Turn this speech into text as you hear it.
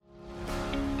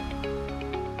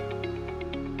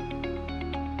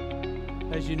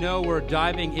As you know, we're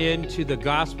diving into the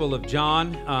Gospel of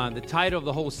John. The title of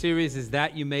the whole series is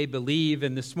That You May Believe.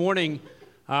 And this morning,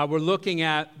 we're looking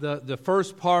at the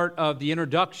first part of the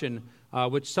introduction,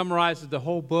 which summarizes the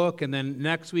whole book. And then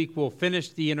next week, we'll finish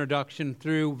the introduction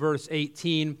through verse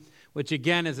 18, which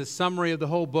again is a summary of the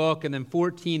whole book. And then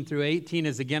 14 through 18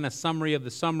 is again a summary of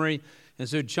the summary. And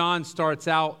so John starts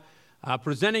out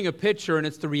presenting a picture, and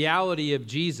it's the reality of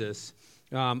Jesus.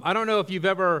 I don't know if you've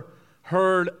ever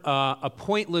heard a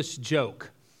pointless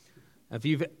joke. If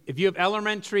you have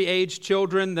elementary age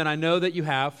children, then I know that you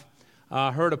have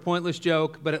heard a pointless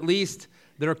joke, but at least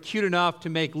they're cute enough to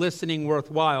make listening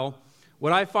worthwhile.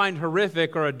 What I find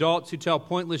horrific are adults who tell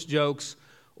pointless jokes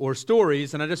or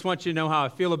stories, and I just want you to know how I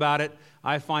feel about it.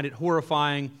 I find it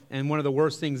horrifying and one of the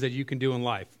worst things that you can do in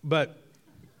life. But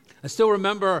I still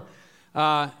remember,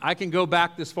 I can go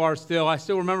back this far still, I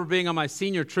still remember being on my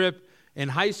senior trip in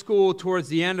high school, towards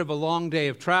the end of a long day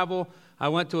of travel. I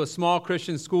went to a small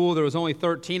Christian school. There was only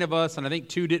 13 of us, and I think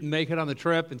 2 didn't make it on the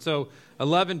trip, and so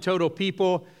 11 total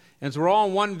people. And so we're all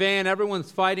in one van.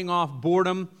 Everyone's fighting off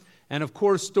boredom, and of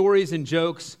course, stories and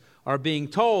jokes are being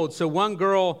told. So one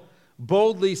girl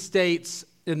boldly states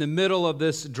in the middle of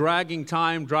this dragging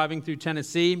time driving through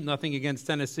Tennessee, nothing against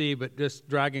Tennessee, but just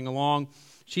dragging along,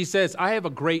 she says, "I have a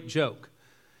great joke."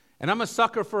 And I'm a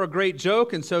sucker for a great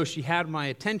joke, and so she had my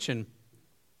attention.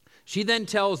 She then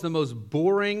tells the most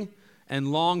boring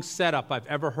and long setup I've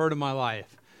ever heard in my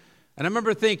life. And I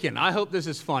remember thinking, I hope this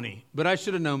is funny, but I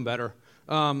should have known better.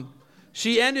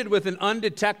 She ended with an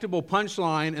undetectable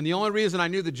punchline, and the only reason I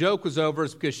knew the joke was over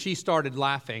is because she started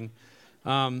laughing.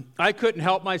 I couldn't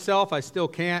help myself. I still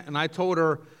can't, and I told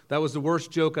her that was the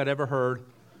worst joke I'd ever heard.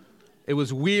 It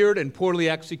was weird and poorly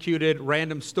executed,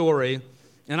 random story.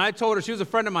 And I told her, she was a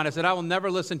friend of mine, I said, I will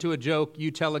never listen to a joke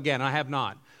you tell again. I have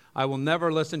not. I will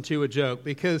never listen to a joke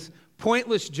because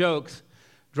pointless jokes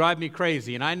drive me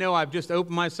crazy. And I know I've just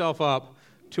opened myself up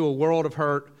to a world of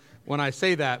hurt when I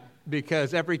say that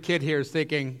because every kid here is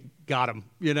thinking, got him,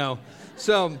 you know.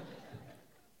 So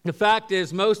the fact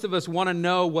is most of us want to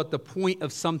know what the point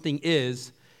of something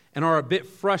is and are a bit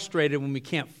frustrated when we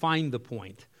can't find the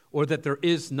point or that there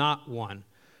is not one.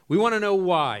 We want to know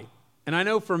why. And I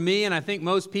know for me, and I think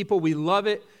most people, we love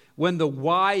it when the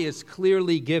why is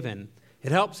clearly given.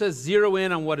 It helps us zero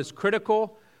in on what is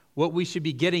critical, what we should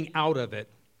be getting out of it.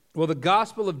 Well, the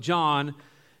Gospel of John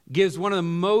gives one of the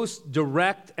most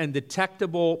direct and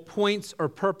detectable points or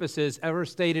purposes ever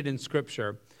stated in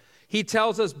Scripture. He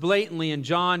tells us blatantly in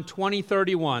John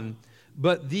 20:31,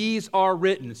 but these are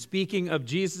written, speaking of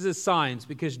Jesus' signs,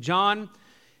 because John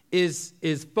is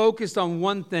focused on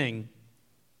one thing,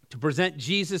 to present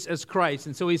Jesus as Christ.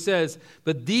 And so he says,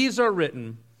 but these are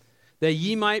written, that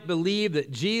ye might believe that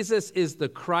Jesus is the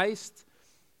Christ,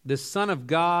 the Son of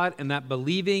God, and that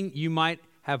believing you might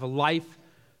have life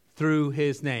through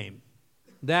his name.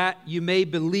 That you may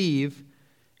believe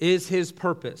is his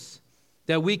purpose.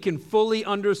 That we can fully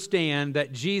understand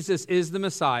that Jesus is the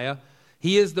Messiah.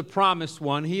 He is the promised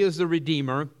one. He is the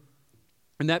Redeemer.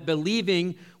 And that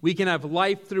believing we can have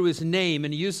life through his name.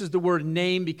 And he uses the word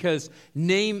name because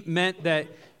name meant that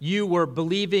you were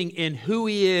believing in who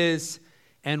he is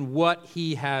and what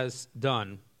he has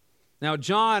done. Now,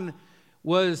 John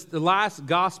was the last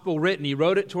gospel written. He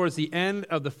wrote it towards the end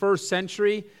of the first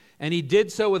century, and he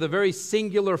did so with a very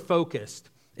singular focus.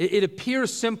 It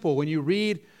appears simple. When you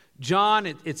read John,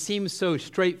 it seems so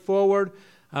straightforward.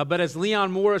 But as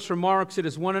Leon Morris remarks, it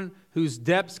is one whose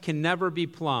depths can never be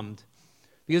plumbed.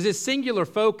 Because his singular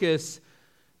focus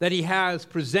that he has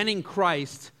presenting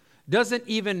Christ doesn't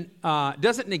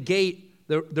negate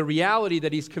the reality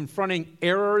that he's confronting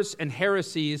errors and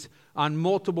heresies on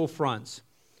multiple fronts.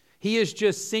 He is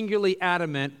just singularly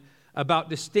adamant about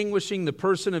distinguishing the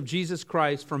person of Jesus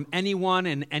Christ from anyone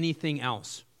and anything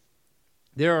else.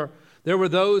 There were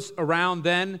those around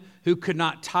then who could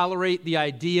not tolerate the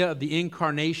idea of the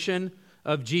incarnation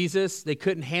of Jesus. They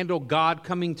couldn't handle God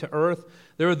coming to earth.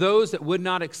 There are those that would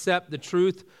not accept the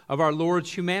truth of our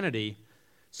Lord's humanity.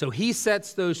 So he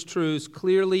sets those truths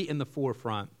clearly in the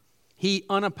forefront. He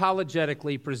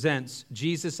unapologetically presents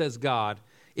Jesus as God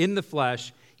in the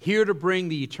flesh, here to bring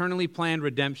the eternally planned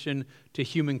redemption to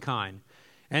humankind.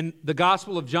 And the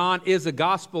Gospel of John is a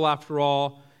gospel after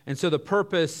all, and so the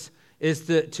purpose is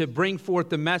to bring forth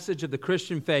the message of the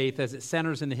Christian faith as it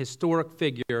centers in the historic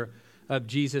figure of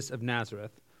Jesus of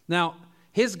Nazareth. Now,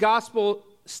 his gospel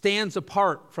stands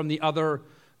apart from the other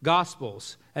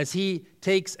gospels as he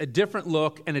takes a different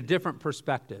look and a different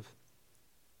perspective.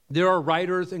 There are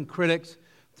writers and critics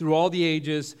through all the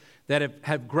ages that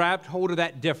have grabbed hold of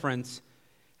that difference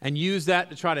and used that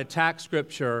to try to attack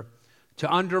Scripture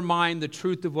to undermine the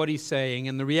truth of what he's saying.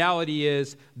 And the reality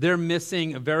is they're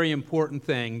missing a very important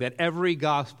thing, that every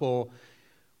gospel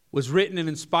was written and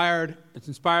inspired. It's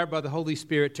inspired by the Holy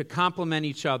Spirit to complement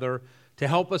each other, to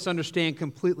help us understand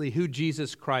completely who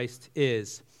Jesus Christ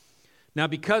is. Now,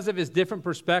 because of his different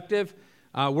perspective,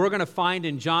 we're going to find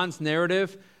in John's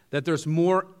narrative that there's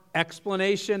more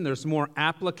explanation, there's more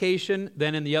application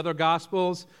than in the other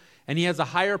Gospels, and he has a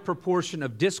higher proportion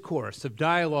of discourse, of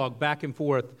dialogue back and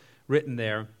forth written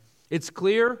there. It's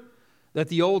clear that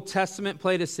the Old Testament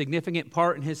played a significant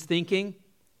part in his thinking.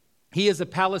 He is a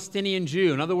Palestinian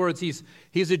Jew. In other words,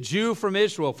 he's a Jew from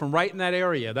Israel, from right in that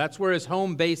area. That's where his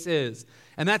home base is.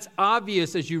 And that's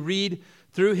obvious as you read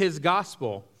through his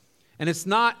gospel. And it's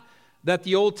not that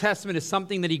the Old Testament is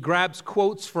something that he grabs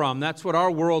quotes from. That's what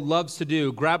our world loves to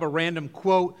do. Grab a random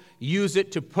quote, use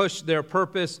it to push their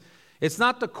purpose. It's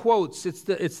not the quotes, it's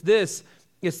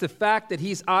the fact that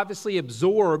he's obviously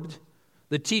absorbed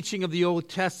the teaching of the Old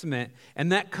Testament,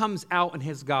 and that comes out in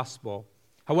his gospel.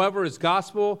 However, his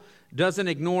gospel doesn't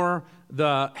ignore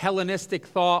the Hellenistic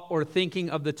thought or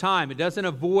thinking of the time. It doesn't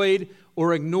avoid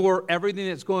or ignore everything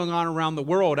that's going on around the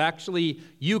world. Actually,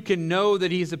 you can know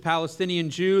that he's a Palestinian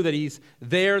Jew, that he's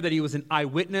there, that he was an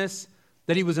eyewitness,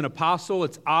 that he was an apostle.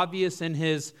 It's obvious in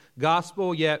his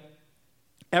gospel, yet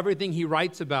everything he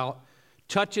writes about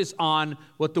touches on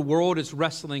what the world is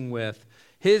wrestling with.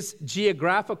 His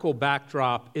geographical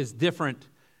backdrop is different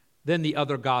than the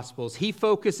other Gospels. He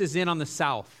focuses in on the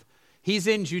south. He's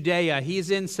in Judea,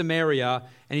 he's in Samaria,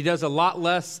 and he does a lot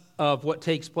less of what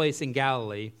takes place in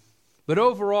Galilee. But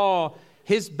overall,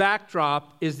 his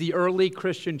backdrop is the early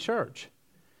Christian church.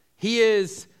 He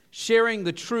is sharing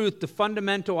the truth. The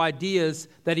fundamental ideas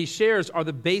that he shares are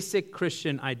the basic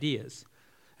Christian ideas.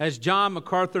 As John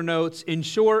MacArthur notes, in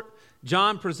short,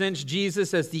 John presents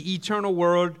Jesus as the eternal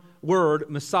Word,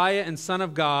 Messiah and Son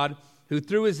of God, who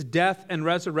through his death and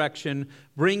resurrection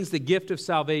brings the gift of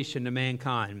salvation to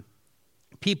mankind.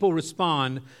 People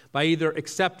respond by either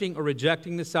accepting or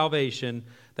rejecting the salvation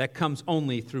that comes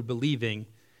only through believing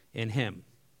in him.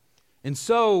 And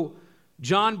so,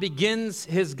 John begins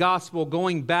his gospel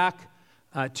going back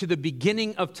to the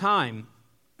beginning of time.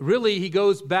 Really, he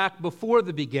goes back before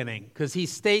the beginning, because he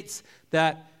states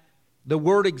that the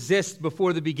Word exists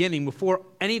before the beginning, before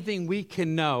anything we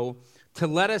can know, to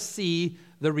let us see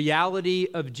the reality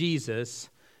of Jesus,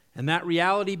 and that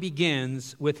reality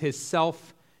begins with his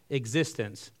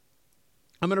self-existence.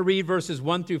 I'm going to read verses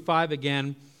 1 through 5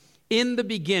 again. In the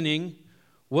beginning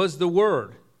was the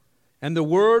Word, and the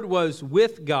Word was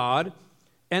with God,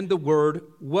 and the Word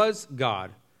was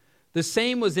God. The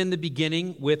same was in the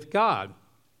beginning with God.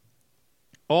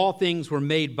 All things were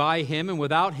made by him, and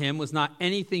without him was not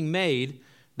anything made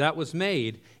that was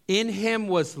made. In him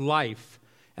was life,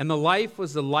 and the life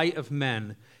was the light of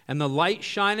men. And the light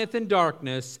shineth in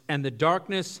darkness, and the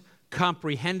darkness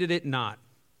comprehended it not.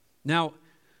 Now,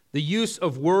 the use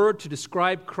of word to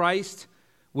describe Christ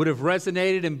would have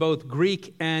resonated in both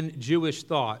Greek and Jewish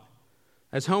thought.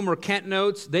 As Homer Kent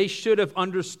notes, they should have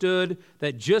understood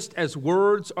that just as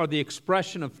words are the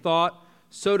expression of thought,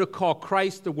 so to call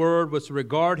Christ the Word was to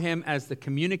regard him as the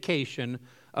communication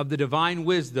of the divine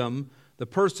wisdom, the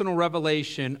personal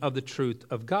revelation of the truth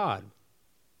of God.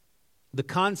 The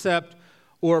concept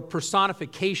or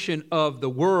personification of the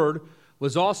Word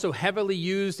was also heavily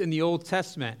used in the Old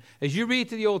Testament. As you read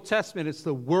through the Old Testament, it's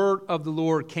the word of the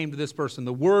Lord came to this person.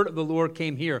 The word of the Lord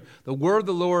came here. The word of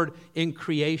the Lord in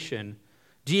creation.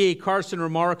 D.A. Carson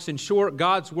remarks, in short,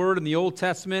 God's word in the Old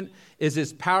Testament is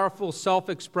his powerful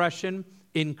self-expression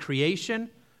in creation,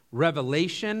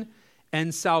 revelation,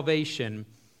 and salvation.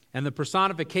 And the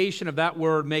personification of that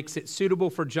word makes it suitable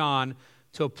for John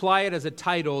to apply it as a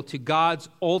title to God's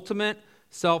ultimate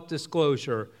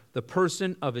self-disclosure, the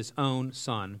person of his own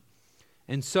Son.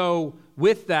 And so,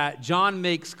 with that, John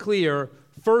makes clear,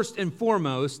 first and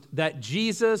foremost, that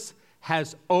Jesus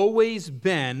has always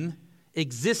been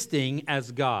existing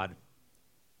as God.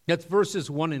 That's verses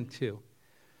 1 and 2.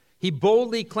 He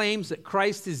boldly claims that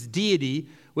Christ is deity,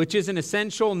 which is an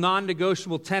essential,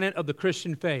 non-negotiable tenet of the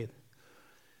Christian faith.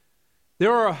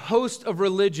 There are a host of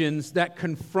religions that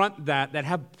confront that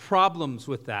have problems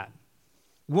with that.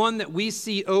 One that we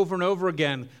see over and over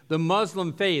again, the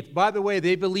Muslim faith. By the way,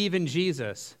 they believe in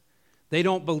Jesus. They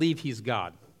don't believe he's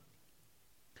God.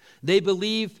 They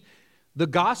believe the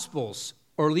Gospels,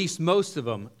 or at least most of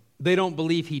them. They don't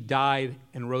believe he died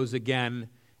and rose again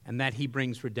and that he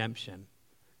brings redemption.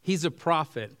 He's a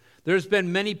prophet. There's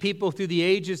been many people through the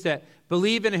ages that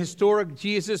believe in a historic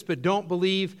Jesus but don't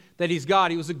believe that he's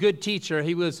God. He was a good teacher.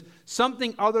 He was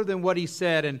something other than what he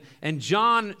said. And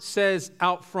John says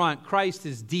out front, Christ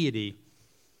is deity.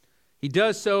 He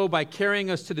does so by carrying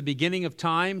us to the beginning of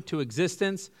time, to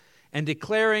existence, and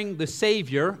declaring the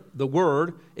Savior, the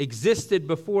Word, existed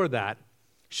before that,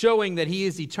 showing that he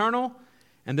is eternal,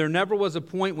 and there never was a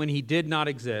point when he did not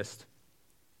exist.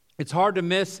 It's hard to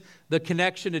miss the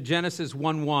connection to Genesis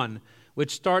 1:1,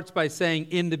 which starts by saying,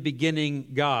 "In the beginning,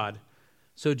 God."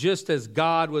 So just as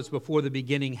God was before the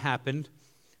beginning happened,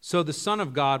 so the Son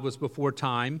of God was before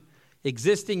time,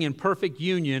 existing in perfect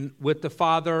union with the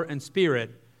Father and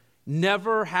Spirit,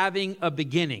 never having a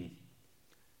beginning.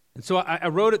 And so I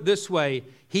wrote it this way: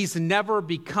 he's never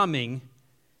becoming,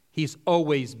 he's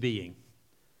always being.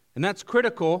 And that's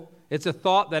critical. It's a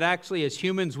thought that actually as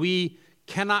humans we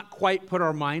cannot quite put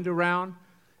our mind around.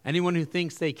 Anyone who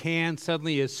thinks they can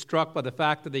suddenly is struck by the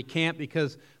fact that they can't,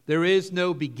 because there is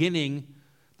no beginning,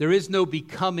 there is no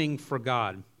becoming for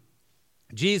God.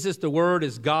 Jesus, the Word,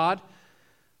 is God.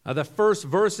 The first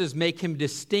verses make him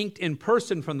distinct in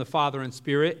person from the Father and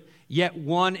Spirit, yet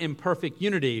one in perfect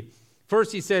unity.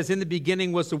 First he says, "In the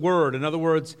beginning was the Word." In other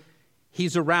words,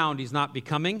 he's around, he's not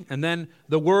becoming. And then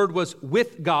the Word was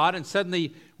with God, and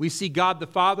suddenly we see God the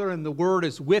Father and the Word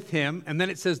is with him. And then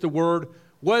it says the Word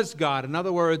was God. In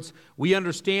other words, we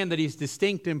understand that he's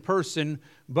distinct in person,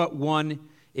 but one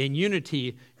in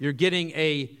unity. You're getting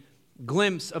a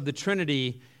glimpse of the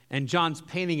Trinity, and John's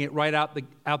painting it right out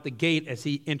the gate as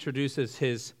he introduces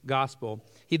his gospel.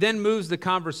 He then moves the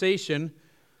conversation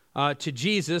to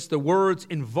Jesus, the Word's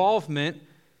involvement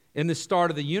in the start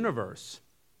of the universe.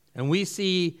 And we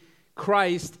see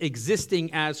Christ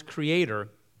existing as creator.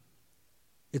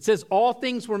 It says, "All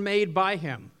things were made by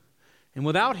him, and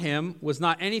without him was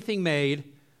not anything made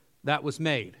that was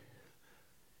made."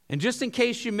 And just in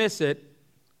case you miss it,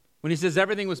 when he says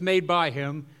everything was made by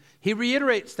him, he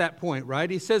reiterates that point, right?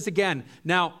 He says again,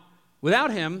 now,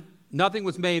 without him, nothing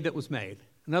was made that was made.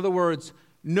 In other words,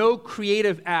 no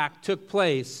creative act took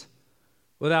place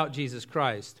without Jesus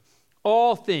Christ.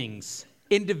 All things,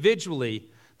 individually.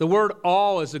 The word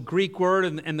all is a Greek word,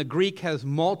 and the Greek has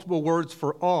multiple words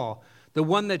for all. The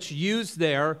one that's used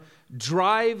there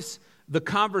drives the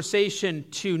conversation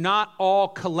to not all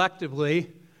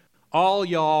collectively, all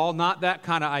y'all, not that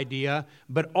kind of idea,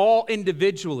 but all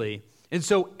individually. And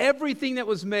so everything that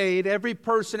was made, every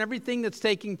person, everything that's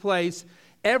taking place,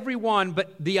 everyone,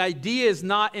 but the idea is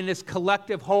not in this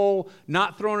collective whole,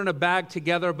 not thrown in a bag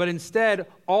together, but instead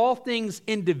all things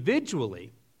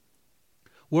individually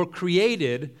were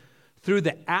created through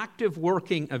the active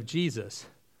working of Jesus.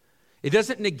 It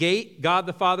doesn't negate God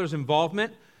the Father's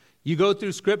involvement. You go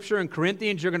through Scripture in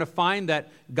Corinthians, you're going to find that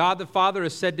God the Father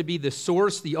is said to be the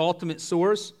source, the ultimate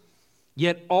source.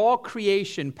 Yet all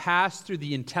creation passed through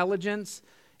the intelligence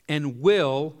and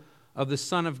will of the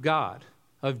Son of God,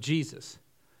 of Jesus.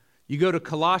 You go to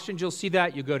Colossians, you'll see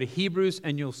that. You go to Hebrews,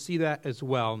 and you'll see that as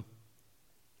well.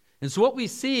 And so what we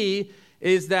see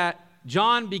is that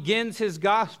John begins his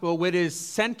gospel with is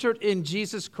centered in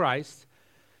Jesus Christ,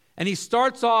 and he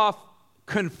starts off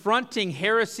confronting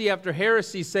heresy after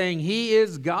heresy, saying he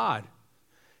is God.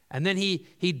 And then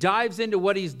he dives into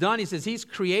what he's done. He says he's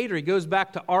creator. He goes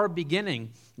back to our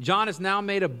beginning. John has now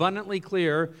made abundantly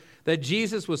clear that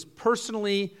Jesus was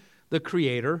personally the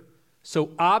creator,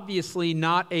 so obviously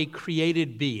not a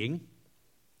created being.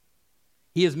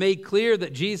 He has made clear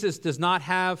that Jesus does not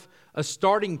have a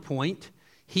starting point.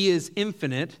 He is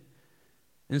infinite.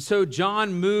 And so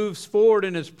John moves forward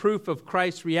in his proof of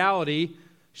Christ's reality,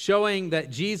 showing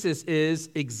that Jesus is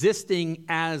existing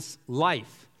as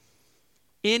life.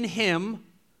 In him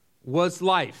was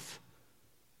life.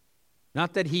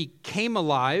 Not that he came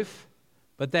alive,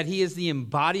 but that he is the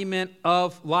embodiment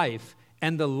of life.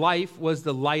 And the life was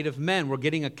the light of men. We're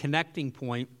getting a connecting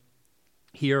point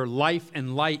here. Life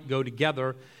and light go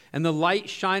together. And the light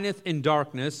shineth in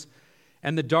darkness,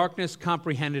 and the darkness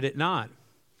comprehended it not.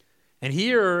 And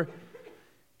here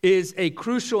is a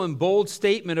crucial and bold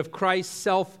statement of Christ's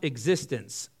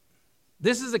self-existence.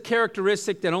 This is a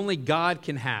characteristic that only God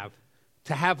can have,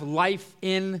 to have life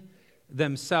in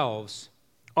themselves.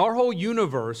 Our whole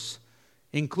universe,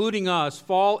 including us,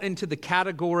 fall into the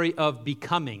category of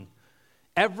becoming.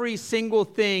 Every single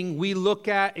thing we look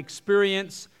at,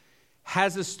 experience,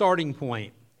 has a starting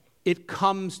point. It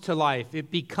comes to life. It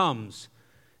becomes,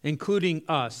 including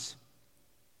us.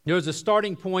 There's a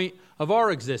starting point of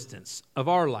our existence, of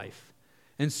our life.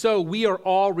 And so we are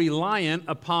all reliant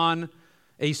upon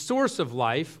a source of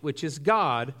life, which is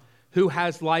God, who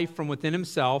has life from within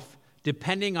himself,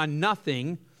 depending on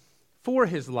nothing for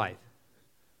his life.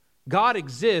 God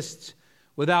exists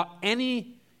without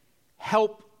any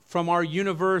help from our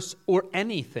universe or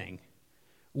anything.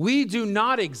 We do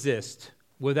not exist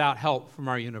without help from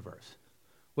our universe,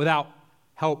 without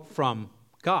help from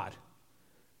God.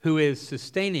 who is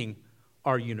sustaining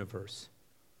our universe.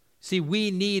 See,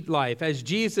 we need life. As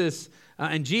Jesus,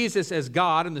 and Jesus as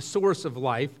God and the source of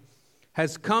life,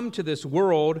 has come to this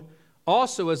world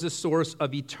also as a source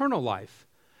of eternal life.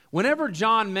 Whenever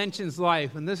John mentions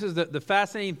life, and this is the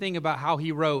fascinating thing about how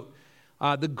he wrote,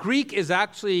 the Greek is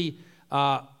actually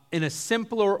in a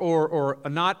simpler or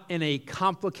not in a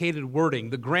complicated wording.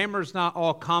 The grammar is not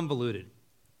all convoluted.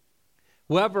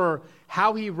 However,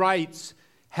 how he writes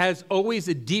has always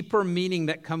a deeper meaning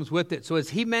that comes with it. So as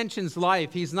he mentions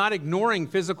life, he's not ignoring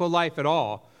physical life at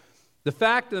all. The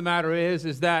fact of the matter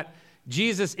is that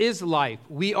Jesus is life.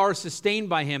 We are sustained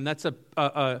by him. That's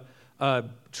a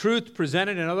truth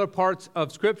presented in other parts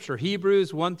of Scripture.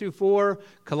 Hebrews 1 through 4,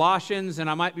 Colossians, and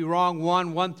I might be wrong,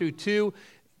 1 through 2.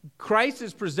 Christ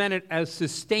is presented as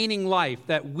sustaining life,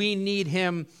 that we need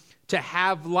him to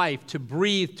have life, to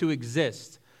breathe, to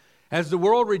exist. As the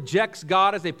world rejects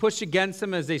God, as they push against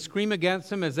him, as they scream against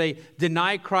him, as they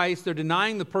deny Christ, they're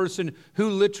denying the person who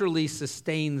literally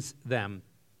sustains them.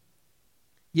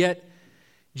 Yet,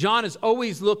 John is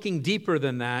always looking deeper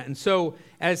than that. And so,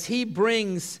 as he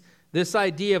brings this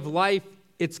idea of life,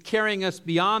 it's carrying us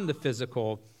beyond the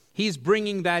physical. He's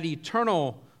bringing that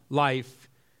eternal life,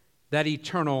 that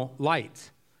eternal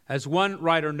light. As one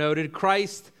writer noted,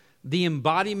 Christ, the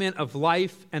embodiment of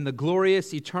life and the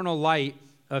glorious eternal light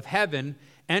of heaven,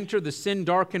 entered the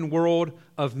sin-darkened world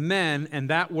of men, and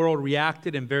that world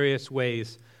reacted in various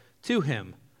ways to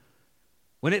him.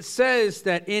 When it says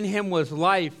that in him was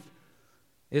life,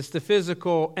 it's the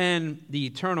physical and the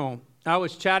eternal. I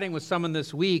was chatting with someone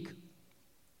this week,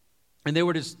 and they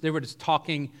were just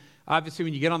talking. Obviously,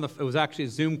 when you get on it was actually a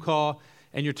Zoom call,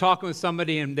 and you're talking with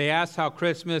somebody, and they ask how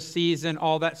Christmas season,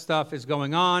 all that stuff is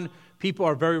going on. People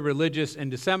are very religious in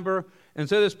December. And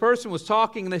so this person was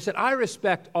talking, and they said, I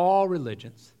respect all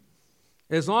religions,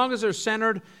 as long as they're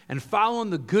centered and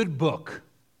following the good book.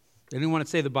 They didn't want to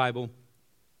say the Bible.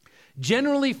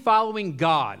 Generally following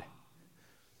God.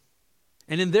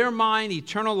 And in their mind,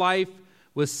 eternal life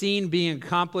was seen being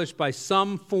accomplished by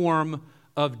some form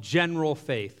of general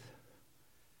faith.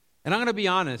 And I'm going to be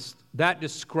honest, that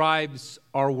describes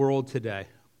our world today.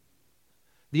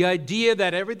 The idea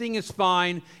that everything is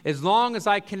fine as long as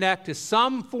I connect to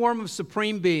some form of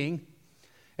supreme being,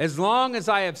 as long as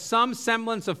I have some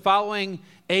semblance of following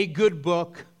a good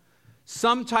book,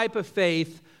 some type of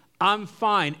faith, I'm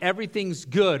fine. Everything's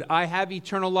good. I have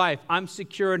eternal life. I'm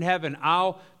secure in heaven.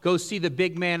 I'll go see the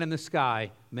big man in the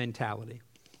sky mentality.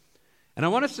 And I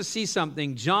want us to see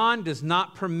something. John does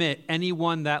not permit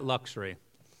anyone that luxury.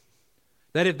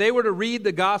 That if they were to read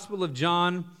the Gospel of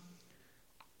John,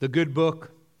 the good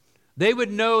book, they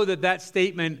would know that that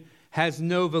statement has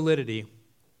no validity.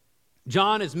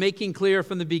 John is making clear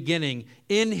from the beginning,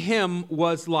 in him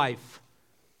was life,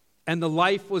 and the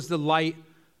life was the light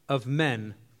of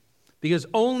men. Because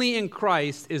only in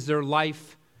Christ is there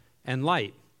life and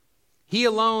light. He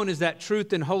alone is that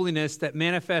truth and holiness that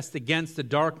manifests against the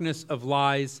darkness of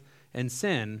lies and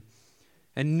sin.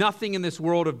 And nothing in this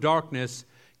world of darkness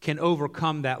can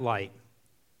overcome that light.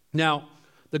 Now,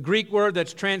 the Greek word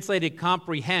that's translated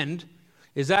comprehend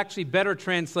is actually better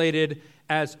translated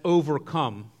as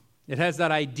overcome. It has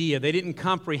that idea. They didn't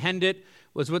comprehend it,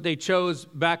 was what they chose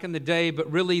back in the day,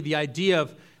 but really the idea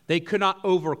of they could not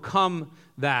overcome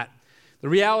that. The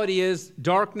reality is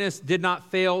darkness did not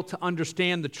fail to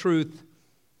understand the truth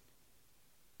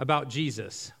about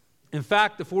Jesus. In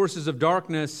fact, the forces of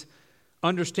darkness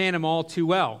understand him all too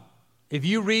well. If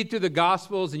you read through the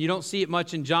Gospels, and you don't see it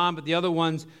much in John, but the other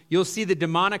ones, you'll see the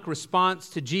demonic response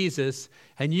to Jesus,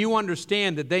 and you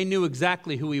understand that they knew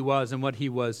exactly who he was and what he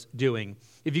was doing.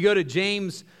 If you go to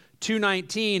James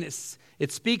 2:19,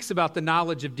 it speaks about the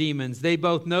knowledge of demons. They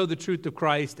both know the truth of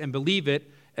Christ and believe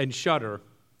it and shudder.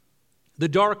 The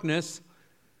darkness,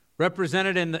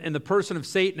 represented in the person of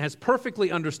Satan, has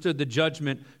perfectly understood the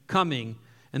judgment coming.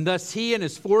 And thus he and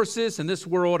his forces in this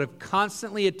world have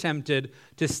constantly attempted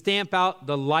to stamp out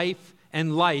the life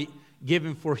and light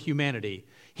given for humanity.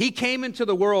 He came into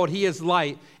the world, he is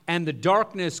light, and the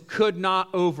darkness could not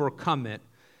overcome it.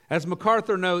 As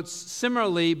MacArthur notes,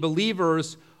 similarly,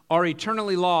 believers are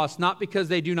eternally lost, not because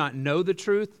they do not know the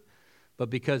truth, but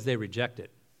because they reject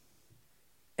it.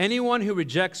 Anyone who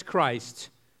rejects Christ,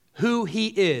 who he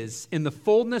is in the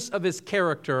fullness of his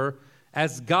character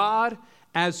as God,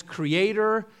 as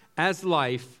creator, as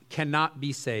life, cannot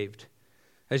be saved.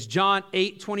 As John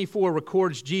 8:24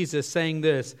 records Jesus saying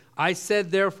this, I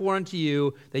said therefore unto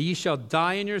you that ye shall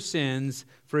die in your sins,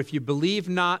 for if you believe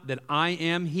not that I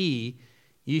am he,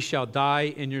 ye shall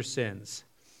die in your sins.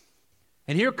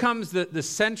 And here comes the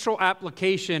central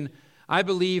application, I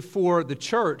believe, for the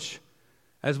church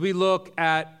as we look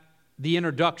at the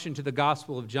introduction to the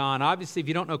Gospel of John. Obviously, if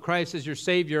you don't know Christ as your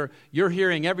Savior, you're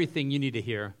hearing everything you need to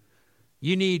hear.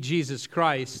 You need Jesus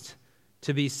Christ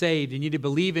to be saved. You need to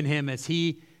believe in him as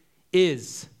he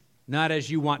is, not as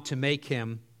you want to make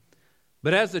him.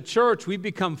 But as a church, we've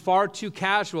become far too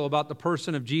casual about the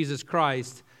person of Jesus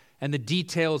Christ and the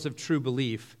details of true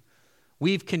belief.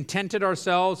 We've contented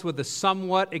ourselves with a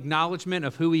somewhat acknowledgement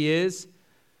of who he is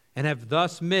and have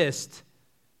thus missed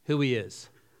who he is.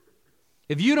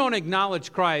 If you don't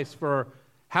acknowledge Christ for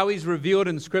how he's revealed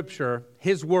in Scripture,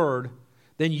 his word,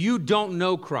 then you don't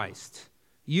know Christ.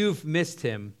 You've missed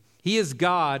him. He is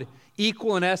God,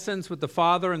 equal in essence with the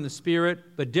Father and the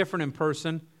Spirit, but different in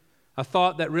person. A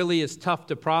thought that really is tough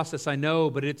to process, I know,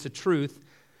 but it's a truth.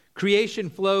 Creation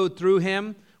flowed through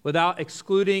him without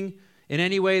excluding in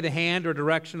any way the hand or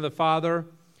direction of the Father.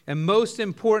 And most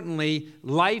importantly,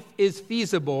 life is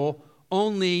feasible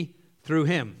only through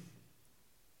him.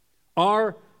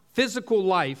 Our physical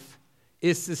life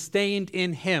is sustained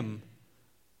in him.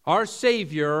 Our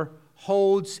Savior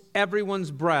holds everyone's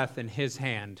breath in his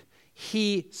hand.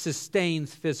 He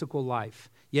sustains physical life.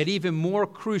 Yet even more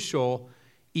crucial,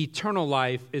 eternal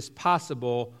life is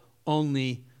possible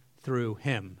only through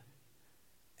him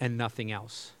and nothing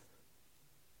else.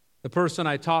 The person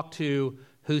I talked to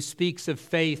who speaks of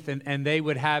faith, and they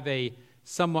would have a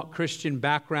somewhat Christian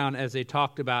background as they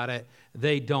talked about it,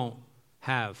 they don't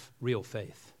have real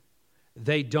faith.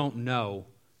 They don't know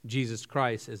Jesus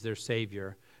Christ as their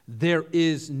Savior. There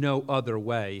is no other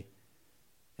way.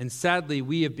 And sadly,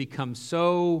 we have become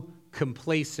so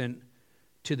complacent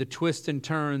to the twists and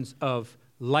turns of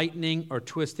lightening or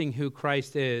twisting who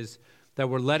Christ is that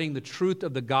we're letting the truth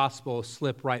of the gospel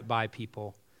slip right by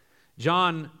people.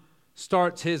 John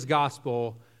starts his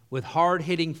gospel with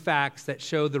hard-hitting facts that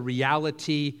show the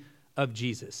reality of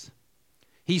Jesus.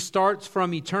 He starts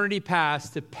from eternity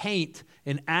past to paint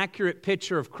an accurate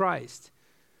picture of Christ.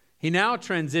 He now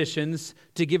transitions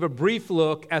to give a brief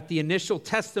look at the initial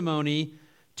testimony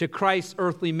to Christ's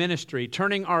earthly ministry,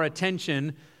 turning our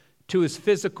attention to his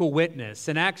physical witness.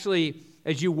 And actually,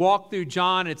 as you walk through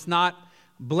John, it's not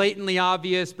blatantly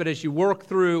obvious, but as you work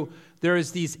through, there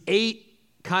is these 8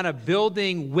 kind of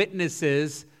building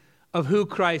witnesses of who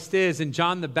Christ is. And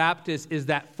John the Baptist is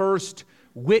that first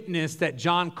witness that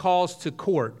John calls to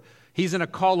court. He's going to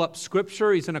call up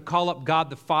Scripture. He's going to call up God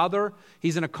the Father.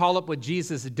 He's going to call up what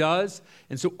Jesus does.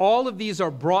 And so all of these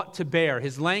are brought to bear.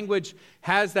 His language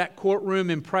has that courtroom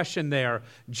impression there.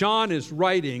 John is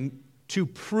writing to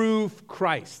prove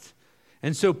Christ.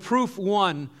 And so proof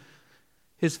 1,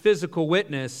 his physical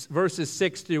witness, verses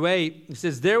 6 through 8, it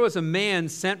says, "There was a man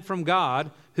sent from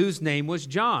God whose name was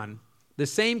John. The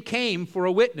same came for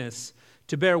a witness,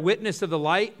 to bear witness of the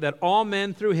light, that all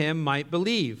men through him might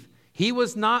believe. He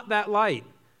was not that light,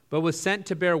 but was sent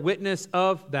to bear witness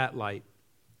of that light."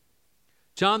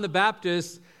 John the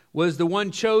Baptist was the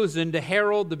one chosen to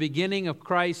herald the beginning of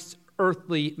Christ's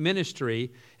earthly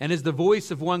ministry, and is the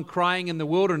voice of one crying in the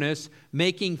wilderness,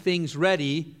 making things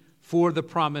ready for the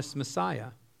promised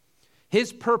Messiah.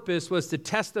 His purpose was to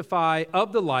testify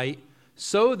of the light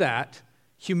so that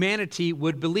humanity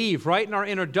would believe. Right in our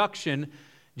introduction,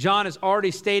 John is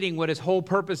already stating what his whole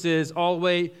purpose is all the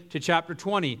way to chapter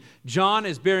 20. John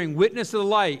is bearing witness of the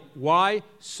light. Why?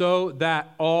 So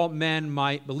that all men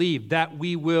might believe, that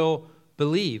we will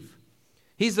believe.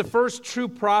 He's the first true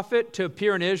prophet to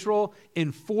appear in Israel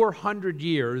in 400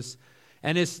 years,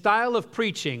 and his style of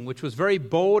preaching, which was very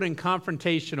bold and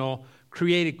confrontational,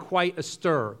 created quite a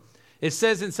stir. It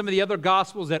says in some of the other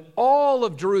Gospels that all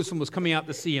of Jerusalem was coming out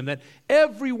to see him, that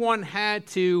everyone had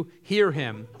to hear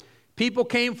him. People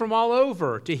came from all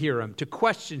over to hear him, to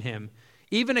question him.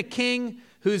 Even a king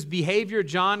whose behavior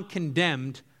John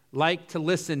condemned liked to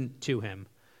listen to him.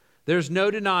 There's no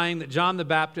denying that John the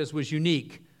Baptist was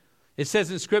unique. It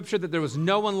says in Scripture that there was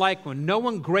no one like one, no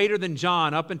one greater than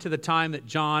John up until the time that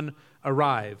John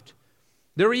arrived.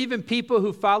 There were even people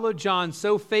who followed John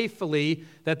so faithfully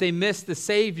that they missed the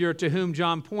Savior to whom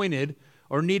John pointed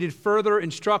or needed further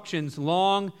instructions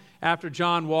long after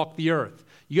John walked the earth.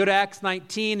 You go to Acts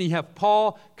 19 and you have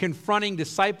Paul confronting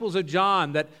disciples of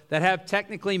John that have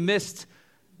technically missed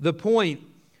the point.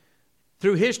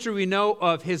 Through history, we know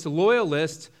of his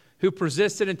loyalists who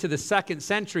persisted into the 2nd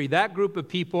century. That group of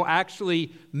people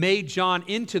actually made John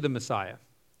into the Messiah.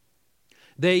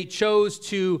 They chose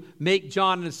to make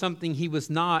John into something he was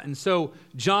not. And so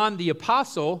John the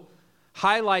Apostle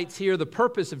highlights here the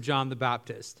purpose of John the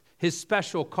Baptist, his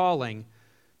special calling.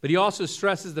 But he also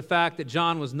stresses the fact that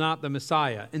John was not the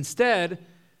Messiah. Instead,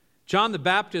 John the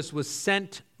Baptist was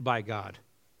sent by God.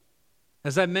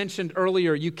 As I mentioned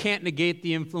earlier, you can't negate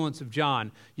the influence of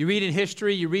John. You read in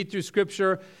history, you read through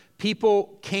Scripture,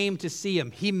 people came to see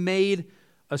him. He made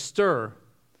a stir.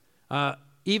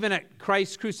 Even at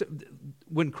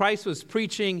when Christ was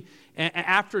preaching,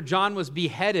 after John was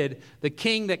beheaded, the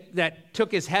king that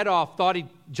took his head off thought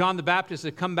John the Baptist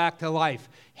had come back to life.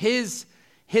 His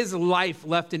life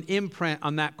left an imprint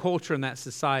on that culture and that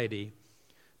society.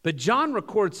 But John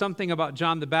records something about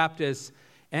John the Baptist,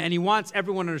 and he wants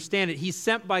everyone to understand it. He's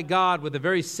sent by God with a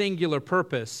very singular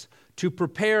purpose, to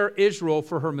prepare Israel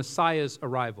for her Messiah's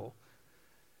arrival.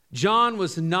 John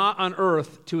was not on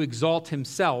earth to exalt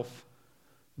himself,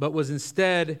 but was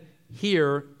instead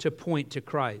here to point to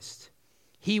Christ.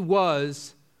 He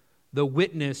was the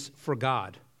witness for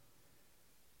God.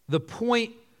 The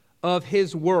point of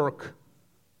his work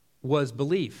was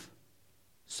belief,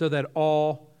 so that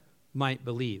all might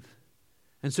believe.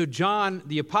 And so John,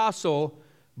 the apostle,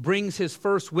 brings his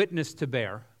first witness to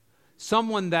bear,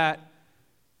 someone that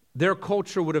their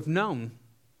culture would have known,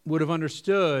 would have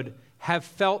understood, have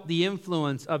felt the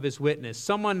influence of his witness,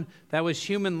 someone that was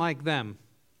human like them.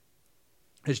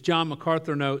 As John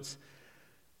MacArthur notes,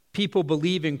 people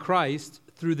believe in Christ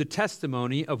through the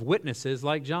testimony of witnesses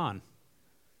like John.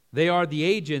 They are the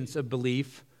agents of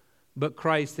belief, but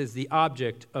Christ is the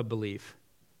object of belief.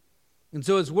 And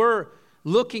so as we're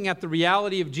looking at the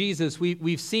reality of Jesus,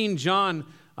 we've seen John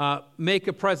make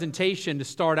a presentation to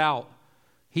start out.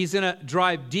 He's going to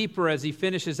drive deeper as he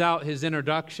finishes out his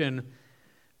introduction.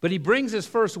 But he brings his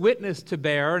first witness to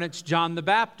bear, and it's John the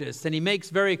Baptist. And he makes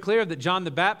very clear that John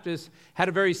the Baptist had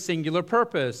a very singular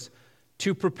purpose,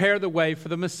 to prepare the way for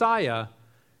the Messiah,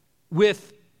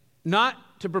 with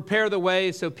not to prepare the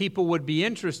way so people would be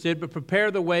interested, but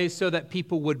prepare the way so that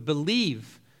people would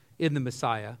believe in the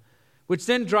Messiah. Which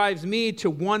then drives me to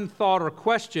one thought or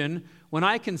question when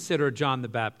I consider John the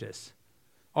Baptist.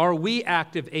 Are we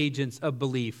active agents of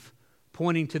belief,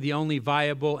 pointing to the only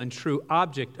viable and true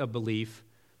object of belief,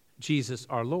 Jesus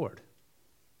our Lord?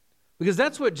 Because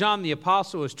that's what John the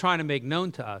Apostle is trying to make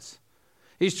known to us.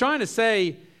 He's trying to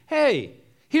say, hey,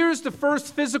 here's the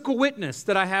first physical witness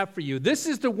that I have for you. This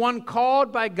is the one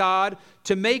called by God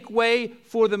to make way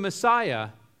for the Messiah.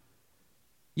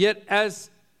 Yet as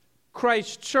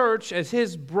Christ's church, as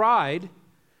his bride,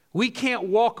 we can't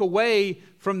walk away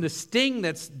from the sting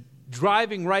that's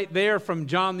driving right there from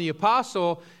John the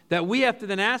Apostle, that we have to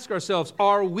then ask ourselves,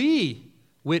 are we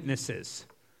witnesses?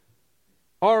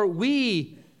 Are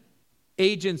we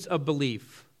agents of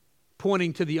belief,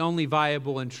 pointing to the only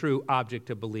viable and true object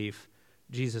of belief,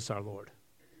 Jesus our Lord?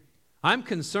 I'm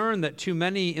concerned that too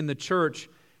many in the church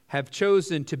have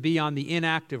chosen to be on the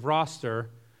inactive roster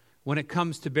when it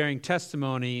comes to bearing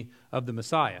testimony of the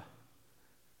Messiah.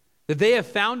 That they have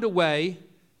found a way,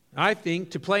 I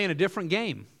think, to play in a different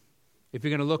game, if you're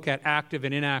going to look at active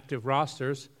and inactive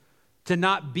rosters, to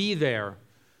not be there,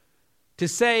 to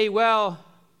say, well,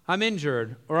 I'm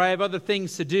injured, or I have other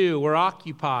things to do, or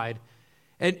occupied.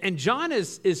 And John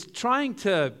is trying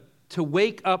to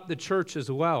wake up the church as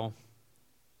well.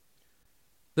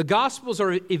 The Gospels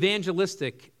are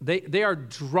evangelistic. They are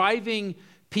driving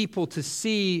people to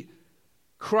see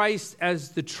Christ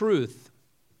as the truth,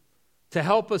 to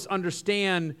help us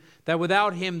understand that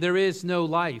without him there is no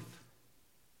life.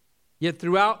 Yet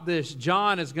throughout this,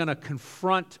 John is going to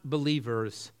confront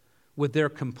believers with their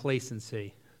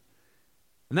complacency.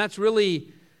 And that's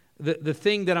really the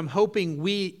thing that I'm hoping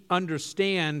we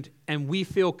understand and we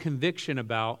feel conviction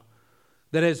about,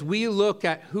 that as we look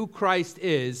at who Christ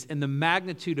is and the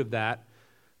magnitude of that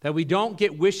we don't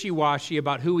get wishy-washy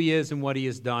about who he is and what he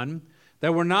has done,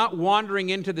 that we're not wandering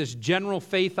into this general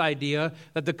faith idea,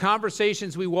 that the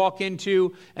conversations we walk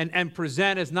into and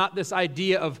present is not this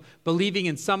idea of believing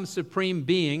in some supreme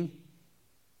being.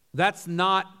 That's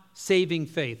not saving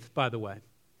faith, by the way.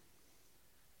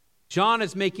 John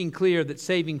is making clear that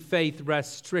saving faith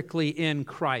rests strictly in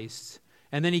Christ.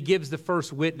 And then he gives the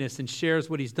first witness and shares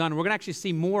what he's done. We're going to actually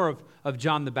see more of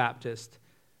John the Baptist.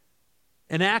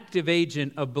 An active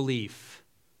agent of belief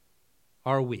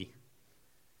are we.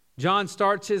 John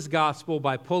starts his gospel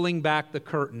by pulling back the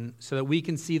curtain so that we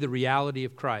can see the reality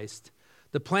of Christ.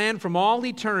 The plan from all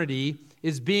eternity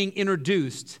is being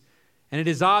introduced, and it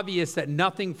is obvious that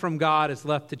nothing from God is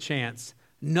left to chance.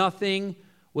 Nothing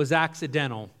was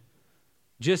accidental,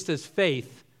 just as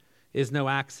faith is no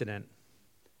accident.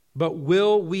 But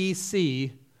will we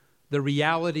see the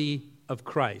reality of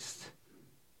Christ?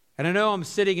 And I know I'm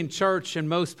sitting in church and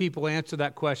most people answer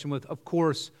that question with, of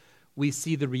course, we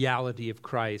see the reality of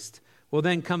Christ. Well,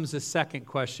 then comes the second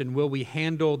question. Will we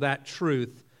handle that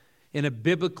truth in a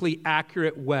biblically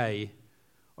accurate way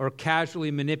or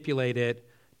casually manipulate it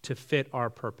to fit our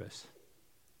purpose?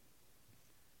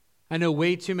 I know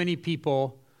way too many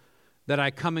people that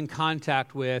I come in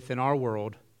contact with in our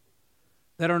world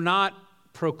that are not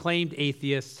proclaimed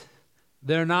atheists.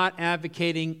 They're not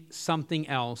advocating something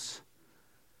else.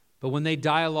 But when they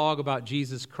dialogue about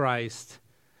Jesus Christ,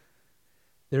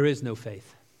 there is no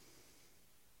faith.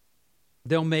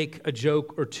 They'll make a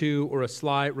joke or two or a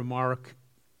sly remark.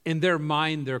 In their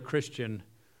mind, they're Christian,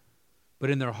 but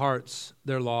in their hearts,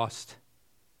 they're lost.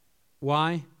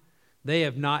 Why? They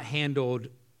have not handled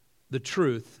the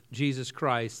truth, Jesus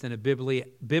Christ, in a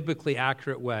biblically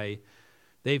accurate way.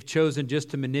 They've chosen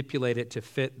just to manipulate it to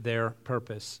fit their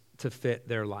purpose, to fit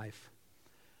their life.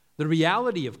 The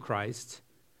reality of Christ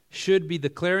should be the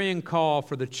clarion call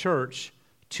for the church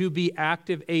to be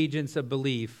active agents of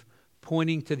belief,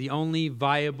 pointing to the only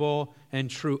viable and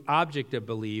true object of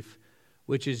belief,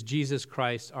 which is Jesus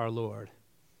Christ our Lord.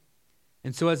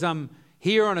 And so as I'm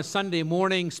here on a Sunday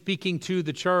morning speaking to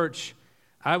the church,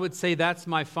 I would say that's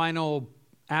my final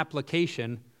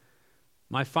application,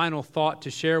 my final thought to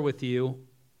share with you,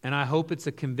 and I hope it's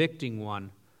a convicting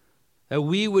one, that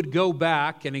we would go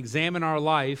back and examine our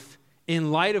life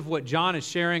in light of what John is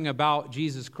sharing about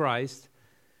Jesus Christ,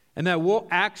 and that we'll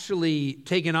actually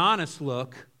take an honest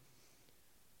look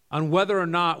on whether or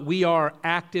not we are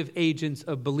active agents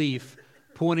of belief,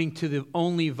 pointing to the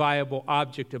only viable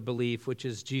object of belief, which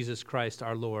is Jesus Christ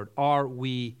our Lord. Are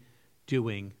we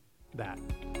doing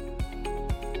that?